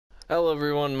Hello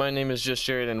everyone, my name is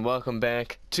JustJarrod and welcome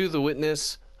back to The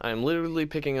Witness. I'm literally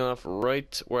picking off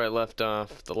right where I left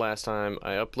off the last time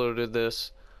I uploaded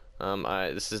this.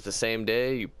 This is the same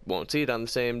day. You won't see it on the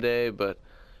same day, but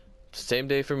it's the same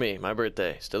day for me, my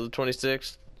birthday. Still the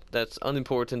 26th. That's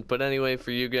unimportant, but anyway,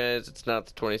 for you guys, it's not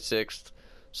the 26th.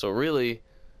 So really,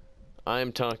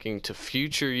 I'm talking to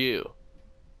future you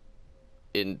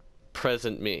in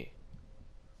present me,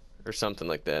 or something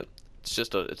like that.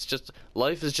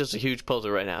 Life is just a huge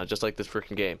puzzle right now, just like this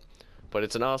freaking game. But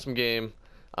it's an awesome game.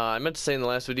 I meant to say in the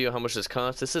last video how much this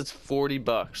costs. This is 40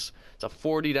 bucks. It's a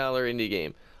 $40 indie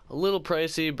game. A little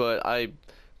pricey, but I've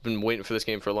been waiting for this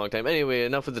game for a long time. Anyway,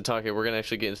 enough with the talking. We're gonna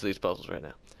actually get into these puzzles right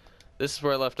now. This is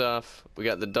where I left off. We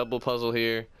got the double puzzle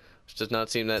here, which does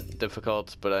not seem that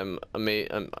difficult, but I'm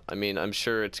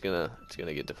sure it's gonna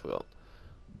get difficult.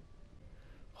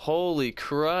 Holy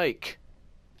crike!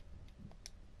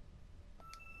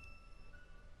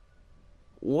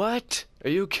 What? Are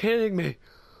you kidding me?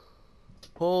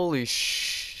 Holy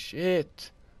shit.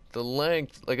 The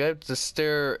length. Like, I have to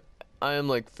stare. I am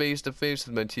like face to face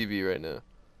with my TV right now.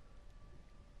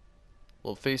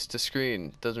 Well, face to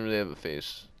screen. Doesn't really have a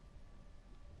face.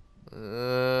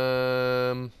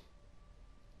 There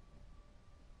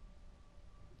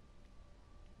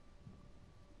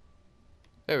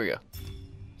we go.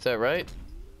 Is that right?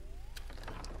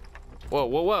 Whoa,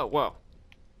 whoa, whoa, whoa.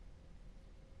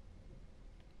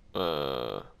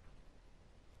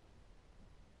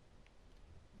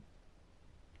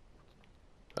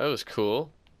 That was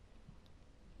cool.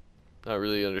 Not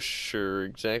really sure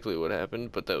exactly what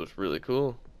happened, but that was really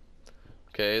cool.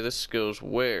 Okay, this goes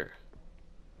where?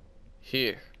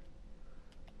 Here.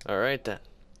 Alright then.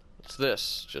 What's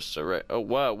this? Just a right. Oh,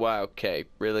 wow, wow, okay.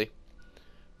 Really?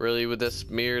 Really with this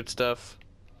mirrored stuff?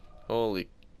 Holy.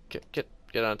 Get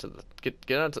onto the.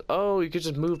 Get onto. Oh, you could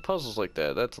just move puzzles like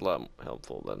that. That's a lot more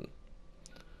helpful than.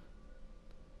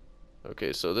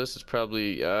 Okay, so this is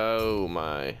probably. Oh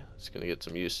my. It's gonna get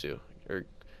some used to. Or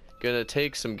gonna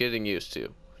take some getting used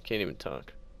to. I can't even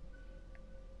talk.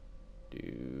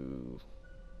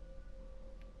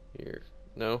 Here.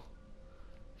 No?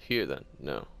 Here then.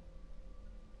 No.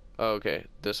 Oh, okay.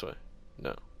 This way.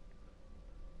 No.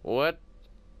 What?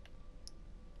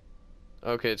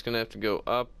 Okay, it's gonna have to go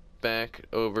up, back,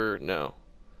 over. No.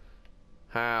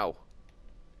 How?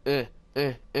 Cause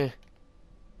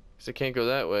it can't go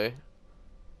that way.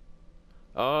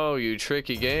 Oh, you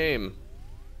tricky game.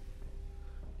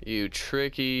 You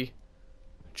tricky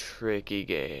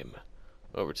game.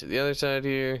 Over to the other side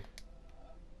here.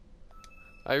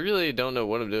 I really don't know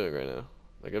what I'm doing right now.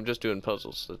 Like, I'm just doing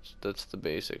puzzles. That's the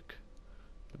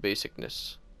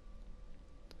basicness.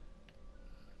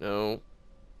 No.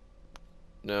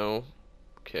 No.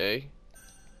 Okay.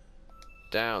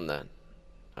 Down then.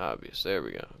 Obvious. There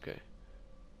we go. Okay.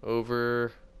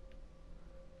 Over.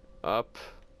 Up.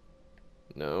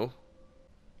 No.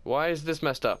 Why is this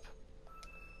messed up?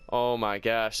 Oh my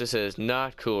gosh, this is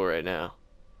not cool right now.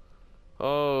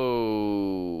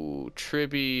 Oh,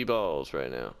 trippy balls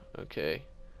right now. Okay.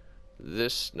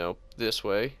 Nope. This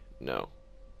way. No.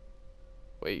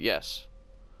 Wait, yes.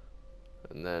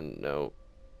 And then, no.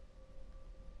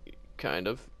 Kind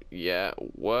of. Yeah.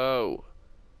 Whoa.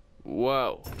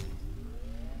 Whoa.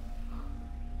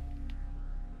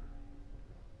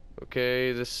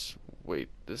 Okay, wait,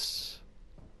 this.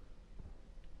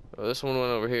 Oh, this one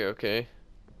went over here, okay.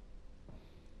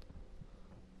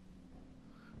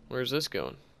 Where's this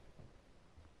going?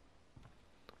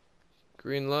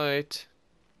 Green light.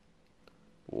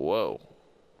 Whoa.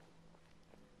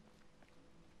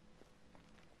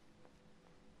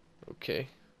 Okay.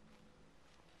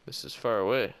 This is far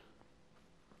away.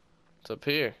 It's up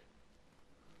here.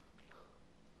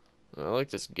 I like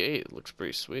this gate. It looks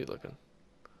pretty sweet looking.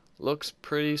 Looks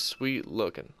pretty sweet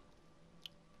looking.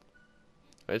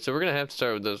 Alright, so we're gonna have to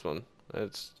start with this one.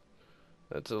 That's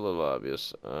a little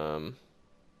obvious.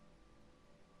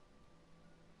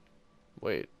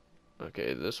 Wait.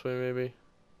 Okay, this way maybe?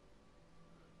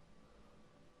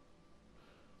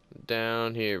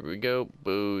 Down here we go.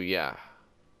 Booyah.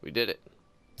 We did it.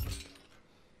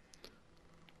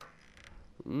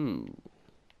 Ooh.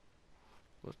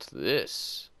 What's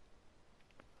this?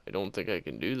 I don't think I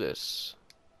can do this.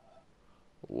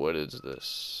 What is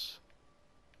this?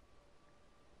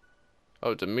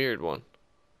 Oh, it's a mirrored one.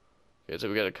 Okay, so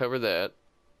we gotta cover that.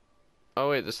 Oh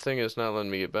wait, this thing is not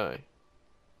letting me get by.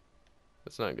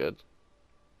 That's not good.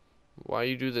 Why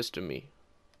you do this to me?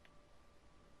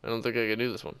 I don't think I can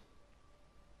do this one.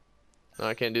 No,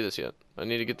 I can't do this yet. I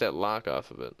need to get that lock off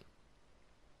of it.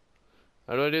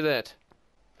 How do I do that?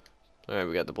 Alright,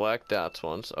 we got the black dots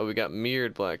ones. Oh, we got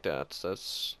mirrored black dots.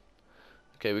 That's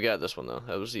Okay, we got this one though.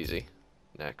 That was easy.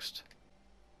 Next.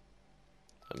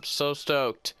 I'm so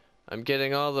stoked. I'm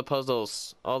getting all the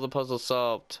puzzles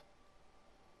solved.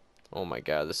 Oh my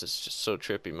god, this is just so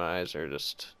trippy. My eyes are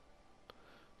just...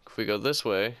 If we go this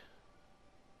way,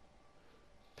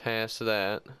 past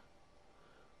that,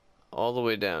 all the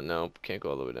way down. No, can't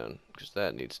go all the way down, because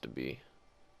that needs to be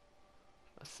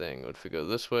a thing. What if we go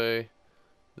this way,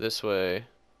 this way,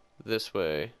 this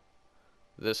way,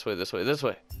 this way, this way, this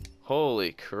way?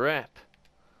 Holy crap.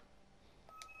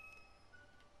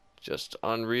 Just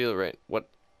unreal, right? What?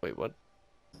 Wait, what?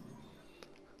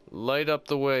 Light up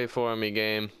the way for me,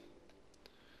 game.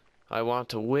 I want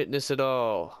to witness it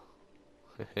all.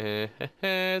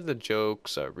 The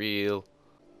jokes are real.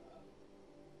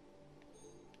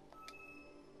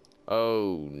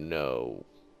 Oh no.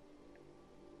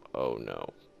 Oh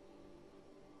no.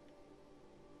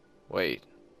 Wait.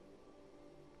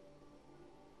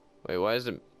 Wait, why does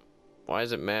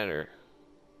it matter?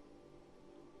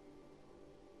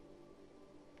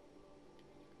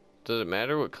 Does it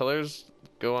matter what colors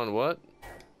go on what?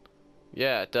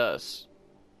 Yeah, it does.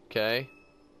 Okay.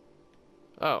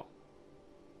 Oh.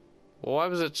 Well, why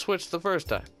was it switched the first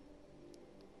time?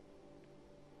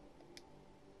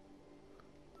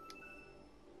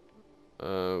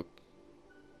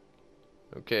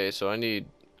 Okay, so I need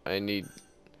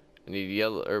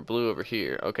yellow or blue over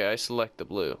here. Okay, I select the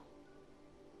blue.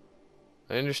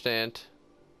 I understand.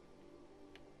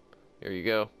 Here you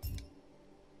go.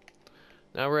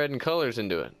 Now we're adding colors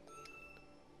into it.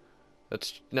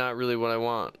 That's not really what I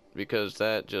want, because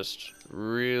that just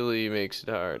really makes it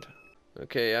hard.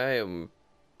 Okay, I am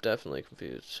definitely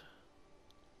confused.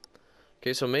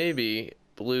 Okay, so maybe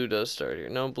blue does start here.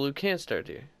 No, blue can't start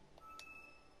here.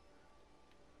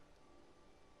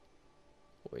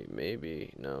 Wait,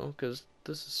 maybe. No, because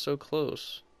this is so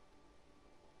close.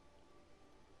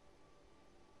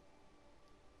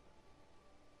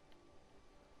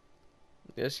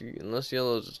 Yes, unless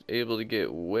yellow's able to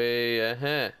get way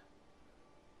ahead.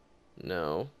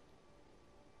 No.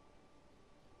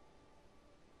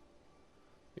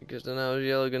 Because then how is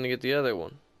yellow gonna get the other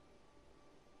one?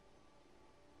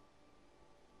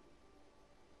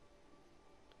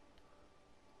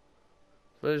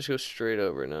 If I just go straight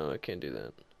over, no, I can't do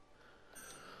that.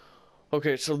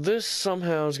 Okay, so this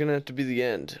somehow is gonna have to be the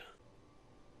end.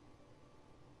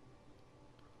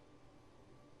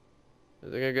 I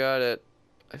think I got it.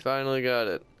 I finally got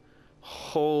it.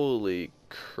 Holy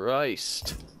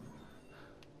Christ.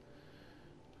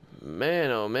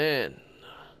 Man, oh man.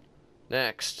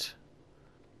 Next.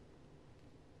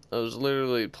 I was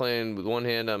literally playing with one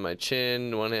hand on my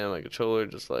chin, one hand on my controller,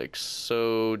 just like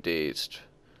so dazed.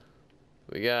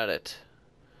 We got it.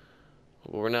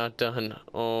 But we're not done.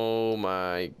 Oh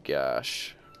my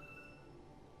gosh.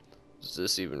 Is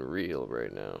this even real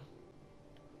right now?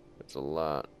 There's a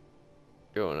lot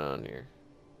going on here.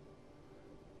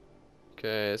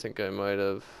 Okay, I think I might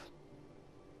have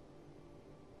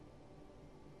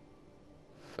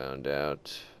found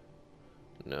out.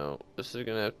 No, this is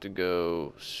gonna have to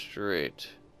go straight.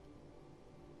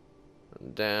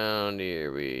 Down,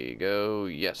 here we go.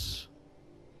 Yes.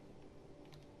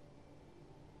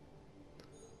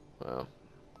 Wow.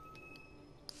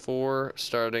 4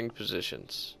 starting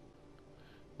positions.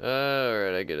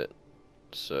 Alright, I get it.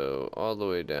 So, all the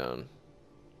way down.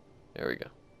 There we go.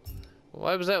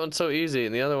 Why was that one so easy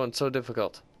and the other one so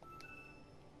difficult?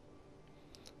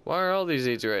 Why are all these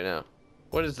easy right now?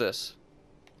 What is this?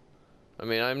 I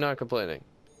mean, I'm not complaining.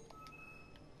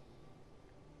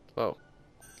 Oh.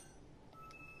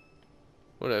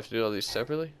 What, do I have to do all these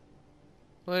separately?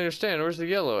 Well, I understand. Where's the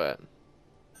yellow at?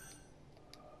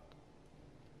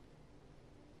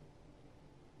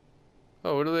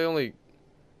 Oh, what do they only...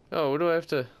 Oh, what do I have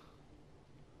to...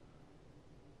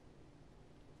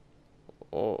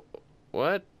 Oh,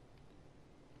 what?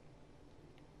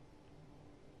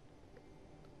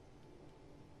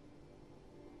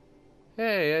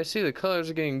 Hey, I see the colors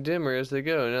are getting dimmer as they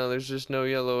go. Now there's just no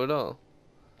yellow at all.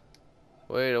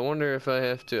 Wait, I wonder if I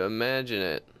have to imagine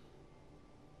it.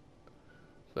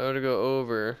 If I were to go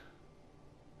over,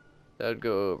 that would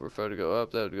go over. If I were to go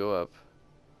up, that would go up.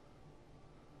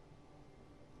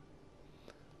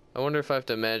 I wonder if I have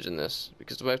to imagine this.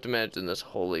 Because if I have to imagine this,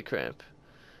 holy crap.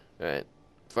 Alright.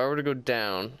 If I were to go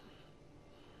down,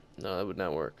 no, that would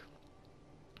not work.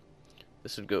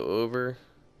 This would go over.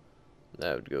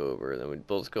 That would go over. Then we'd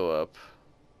both go up.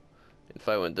 If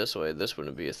I went this way, this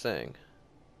wouldn't be a thing.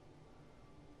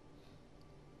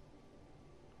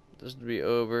 This would be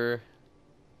over.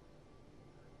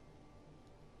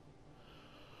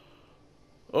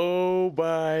 Oh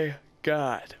my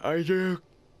god. Are you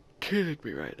kidding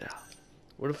me right now?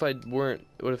 What if I weren't,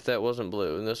 what if that wasn't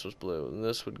blue and this was blue and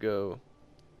this would go?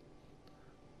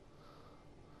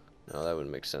 No, that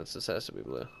wouldn't make sense. This has to be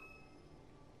blue.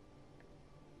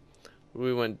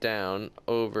 We went down,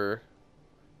 over,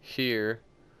 here.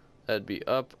 That'd be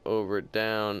up, over,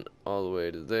 down, all the way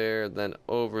to there, then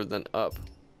over, then up.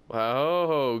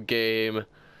 Wow, game.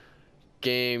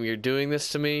 Game, you're doing this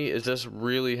to me? Is this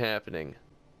really happening?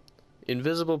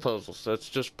 Invisible puzzles, that's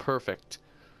just perfect.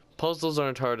 Puzzles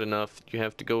aren't hard enough, you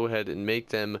have to go ahead and make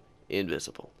them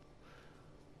invisible.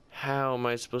 How am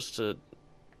I supposed to...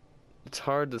 It's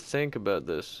hard to think about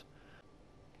this.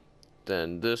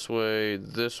 Then this way,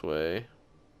 this way.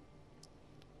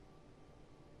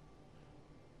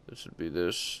 This would be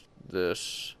this,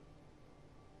 this.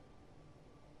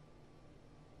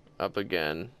 Up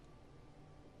again.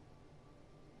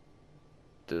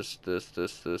 This, this,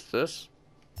 this, this, this.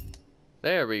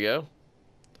 There we go.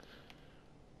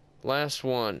 Last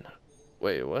one.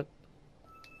 Wait, what?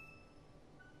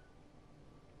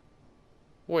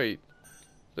 Wait.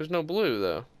 There's no blue,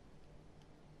 though.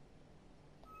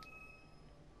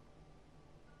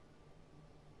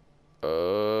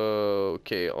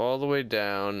 Okay, all the way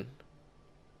down.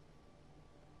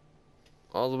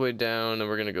 All the way down, and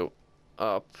we're gonna go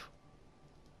up.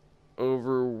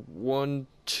 Over 1,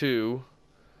 2.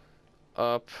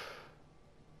 Up.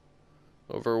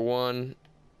 Over 1.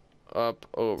 Up,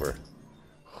 over.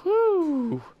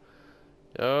 Whoo!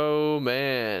 Oh,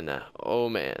 man. Oh,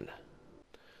 man.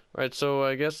 Alright, so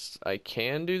I guess I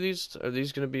can do these. Are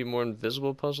these gonna be more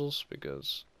invisible puzzles?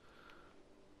 Because...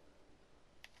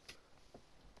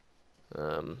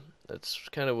 that's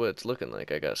kind of what it's looking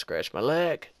like. I gotta scratch my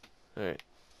leg. Alright.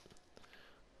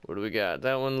 What do we got?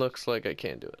 That one looks like I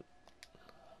can't do it.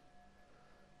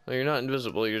 No, you're not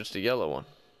invisible, you're just a yellow one.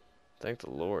 Thank the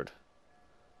Lord.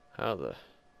 How the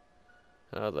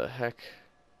heck?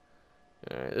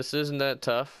 Alright, this isn't that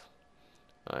tough.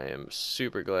 I am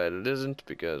super glad it isn't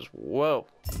because, whoa!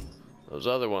 Those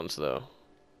other ones, though.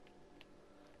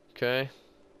 Okay.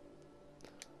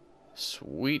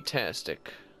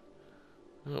 Sweet-tastic.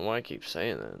 I don't know why I keep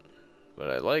saying that, but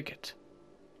I like it.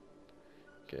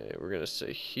 Okay, we're gonna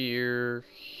say here,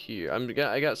 here.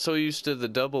 I got so used to the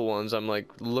double ones, I'm like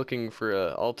looking for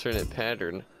a alternate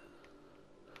pattern.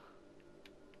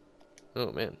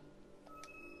 Oh man.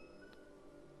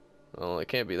 Well, it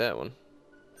can't be that one.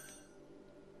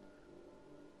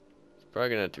 It's probably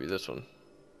gonna have to be this one.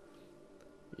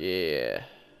 Yeah.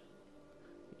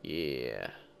 Yeah.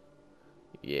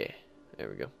 Yeah. There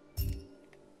we go.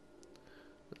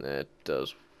 And that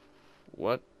does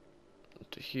what?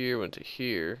 Went to here, went to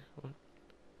here.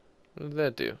 What did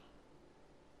that do?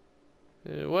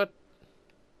 What?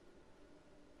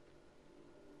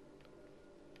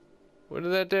 What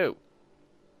did that do?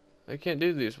 I can't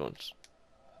do these ones.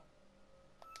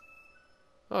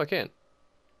 Oh, I can.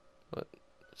 What?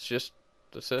 It's just...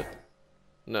 That's it?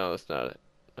 No, that's not it.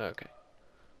 Okay.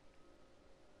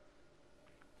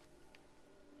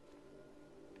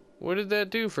 What did that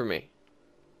do for me?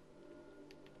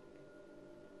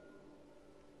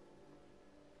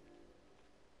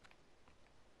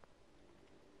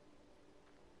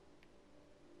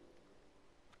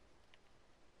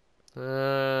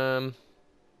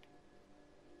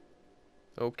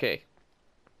 Okay.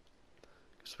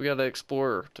 Guess we gotta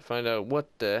explore to find out what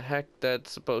the heck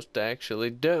that's supposed to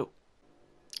actually do.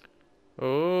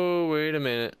 Oh, wait a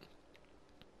minute.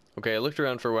 Okay, I looked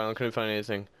around for a while and couldn't find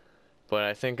anything, but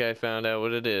I think I found out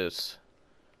what it is.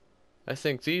 I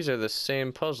think these are the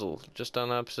same puzzle, just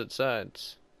on opposite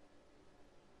sides.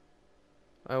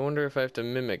 I wonder if I have to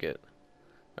mimic it.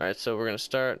 Alright, so we're gonna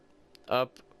start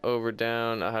up, over,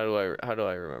 down. How do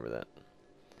I remember that?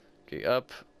 Okay,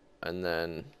 up, and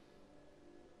then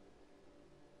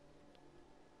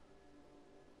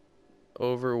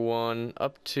over 1,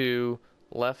 up 2,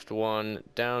 left 1,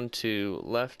 down 2,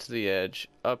 left to the edge,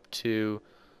 up 2,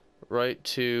 right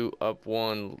 2, up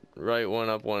 1, right 1,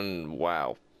 up 1.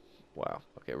 Wow. Wow.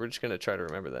 Okay, we're just gonna try to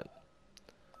remember that.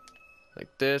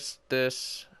 Like this.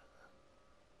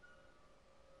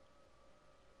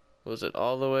 Was it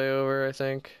all the way over, I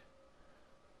think?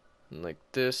 And like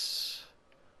this.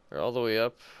 Or all the way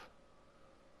up.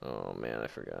 Oh man, I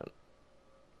forgot.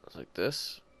 It's like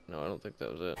this? No, I don't think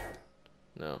that was it.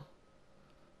 No.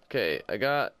 Okay, I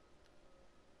got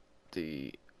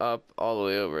the up all the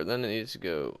way over. Then it needs to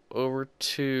go over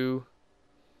 2,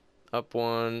 up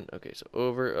 1. Okay, so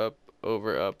over, up,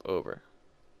 over.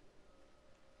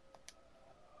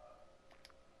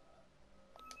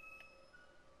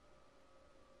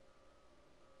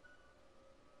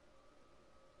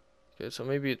 Okay, so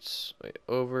maybe it's wait,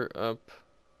 over, up,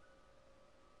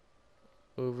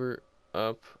 over,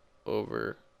 up,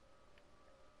 over,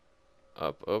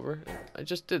 up, over. I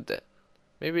just did that.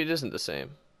 Maybe it isn't the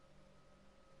same.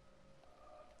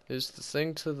 Is the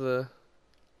thing to the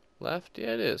left?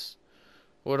 Yeah, it is.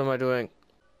 What am I doing?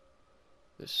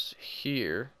 This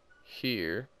here,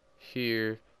 here,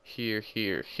 here, here,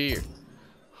 here, here.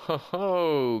 Ho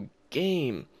ho!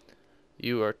 Game!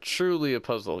 You are truly a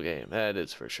puzzle game. That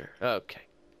is for sure. Okay.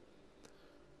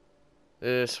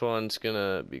 This one's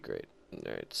gonna be great.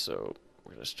 Alright, so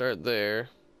we're gonna start there.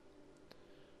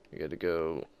 We gotta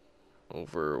go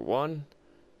over 1,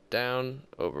 down,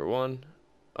 over 1,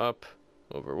 up,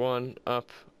 over 1, up,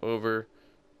 over,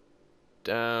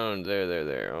 down,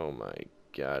 there. Oh my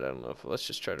god, I don't know if, let's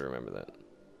just try to remember that.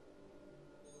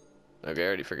 Okay, I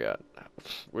already forgot.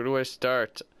 Where do I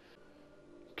start?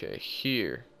 Okay,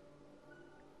 here.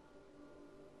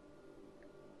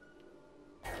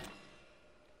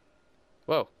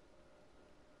 Whoa.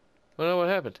 Oh no, what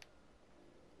happened?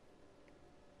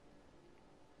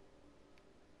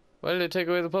 Why did it take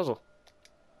away the puzzle?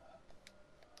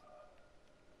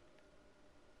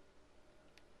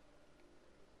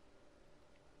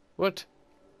 What?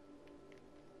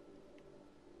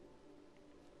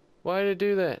 Why did it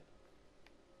do that?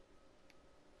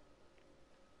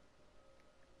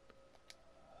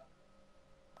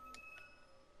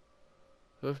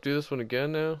 Do I have to do this one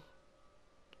again now?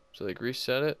 So like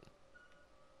reset it?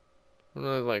 I don't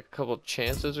know, like a couple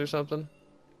chances or something?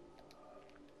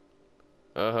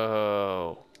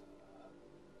 Oh.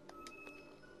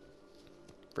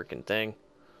 Freaking thing.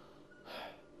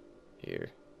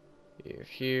 Here.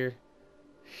 Here.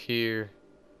 Here.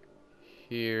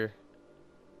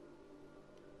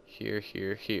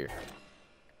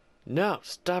 No!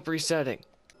 Stop resetting!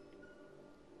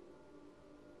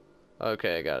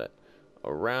 Okay, I got it.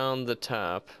 Around the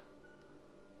top,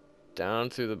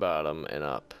 down through the bottom, and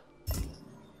up.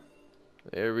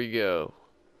 There we go.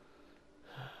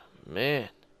 Man.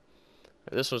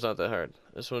 This one's not that hard.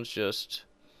 This one's just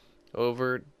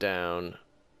over, down,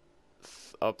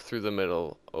 up through the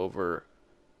middle, over,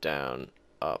 down,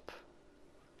 up.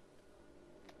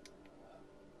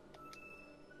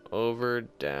 Over,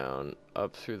 down,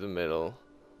 up through the middle,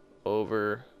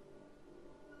 over,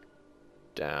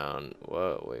 down.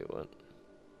 Whoa, wait, what?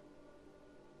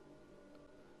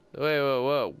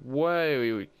 Whoa.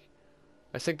 Wait.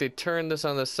 I think they turned this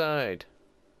on the side.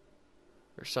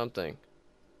 Or something.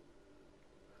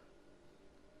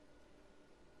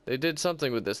 They did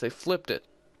something with this. They flipped it.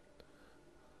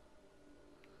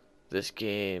 This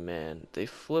game, man. They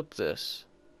flipped this.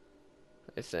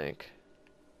 I think.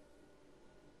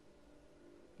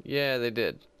 Yeah, they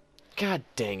did. God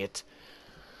dang it.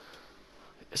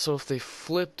 So if they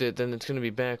flipped it, then it's going to be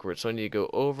backwards. So I need to go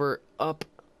over, up,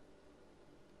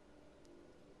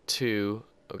 to,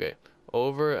 okay,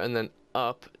 over and then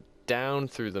up, down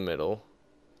through the middle,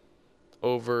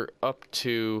 over, up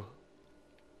to,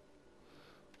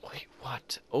 wait,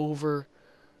 what? Over,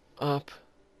 up,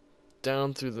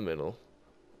 down through the middle,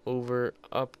 over,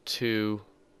 up to,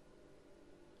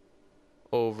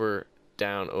 over,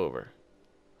 down, over.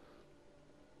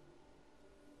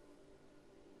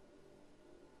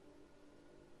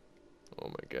 Oh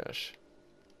my gosh.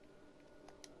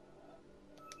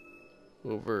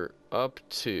 Over, up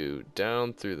to,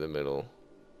 down through the middle.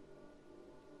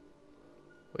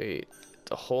 Wait,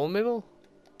 the whole middle?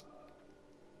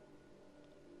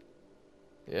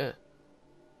 Yeah.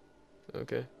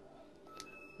 Okay.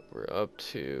 Over, up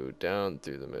to, down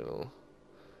through the middle.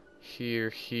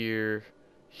 Here.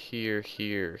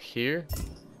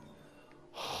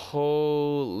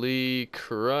 Holy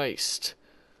Christ.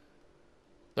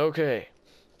 Okay.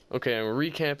 Okay, I'm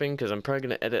recapping because I'm probably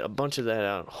going to edit a bunch of that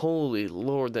out. Holy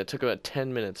Lord, that took about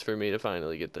 10 minutes for me to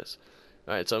finally get this.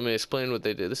 Alright, so I'm going to explain what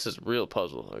they did. This is a real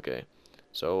puzzle, okay?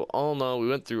 So, all in all, we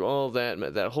went through all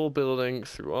that whole building,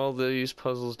 through all these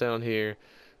puzzles down here,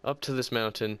 up to this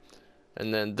mountain,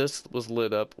 and then this was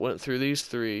lit up, went through these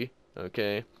 3,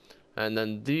 okay? And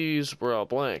then these were all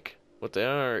blank. What they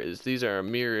are is these are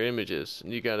mirror images,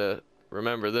 and you gotta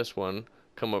remember this one,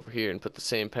 come over here and put the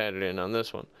same pattern in on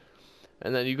this one.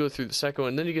 And then you go through the second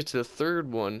one, then you get to the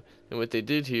third one, and what they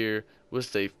did here was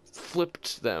they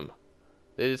flipped them.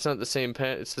 It's not the same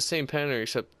it's the same pattern,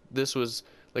 except this was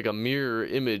like a mirror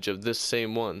image of this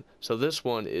same one. So this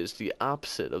one is the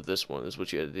opposite of this one, is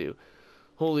what you gotta do.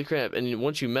 Holy crap, and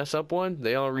once you mess up one,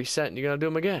 they all reset, and you gotta do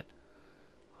them again.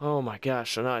 Oh my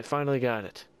gosh, so now I finally got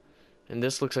it. And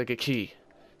this looks like a key.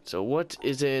 So what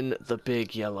is in the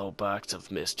big yellow box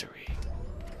of mystery?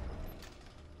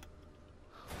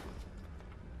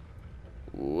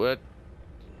 What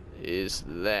is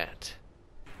that?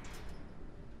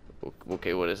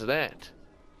 Okay, what is that?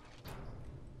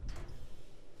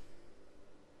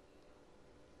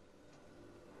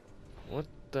 What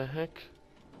the heck?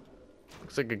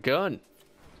 Looks like a gun.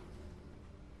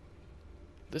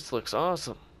 This looks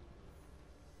awesome.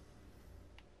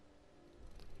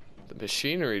 The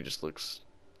machinery just looks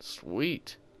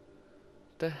sweet.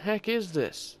 The heck is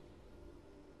this?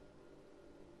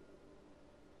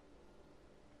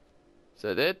 Is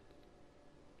that it?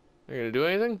 Are you gonna do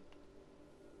anything?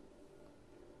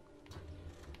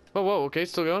 Oh, whoa, okay,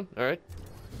 still going. Alright.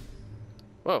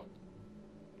 Whoa.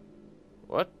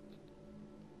 What?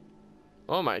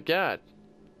 Oh my god.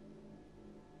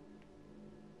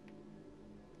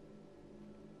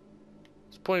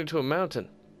 It's pointing to a mountain.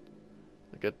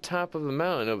 Like a top of the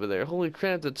mountain over there. Holy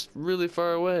crap, that's really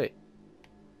far away.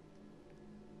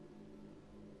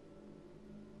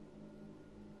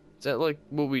 Is that like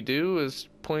what we do, is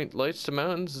point lights to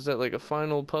mountains? Is that like a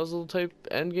final puzzle type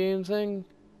endgame thing?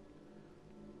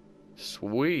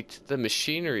 Sweet. The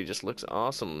machinery just looks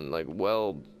awesome and like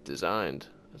well designed.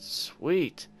 That's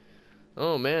sweet.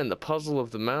 Oh man, the puzzle of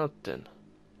the mountain.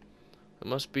 It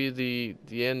must be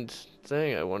the end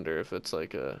thing. I wonder if it's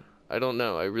like a... I don't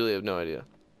know. I really have no idea.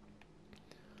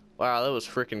 Wow, that was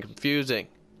freaking confusing.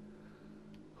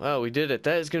 Wow, we did it.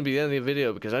 That is going to be the end of the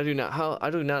video because I do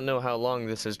not know how long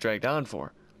this has dragged on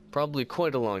for. Probably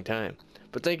quite a long time.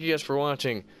 But thank you guys for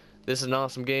watching. This is an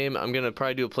awesome game. I'm going to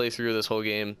probably do a playthrough of this whole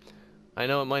game. I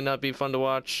know it might not be fun to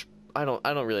watch. I don't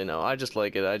really know. I just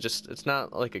like it. It's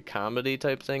not like a comedy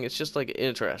type thing. It's just like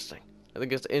interesting. I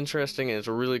think it's interesting and it's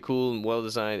really cool and well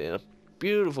designed and a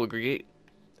beautiful I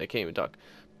can't even talk.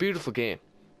 Beautiful game.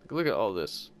 Look at all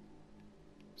this.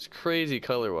 It's crazy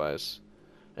color wise.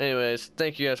 Anyways,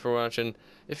 thank you guys for watching.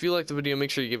 If you like the video, make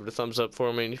sure you give it a thumbs up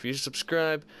for me. And if you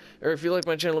subscribe, or if you like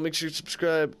my channel, make sure you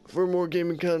subscribe for more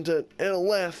gaming content and a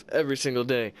laugh every single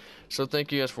day. So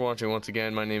thank you guys for watching once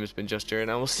again. My name has been JustJarrod,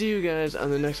 and I will see you guys on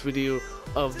the next video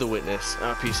of The Witness.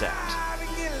 Peace out.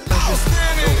 Oh,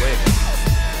 wait.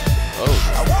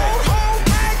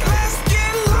 Oh.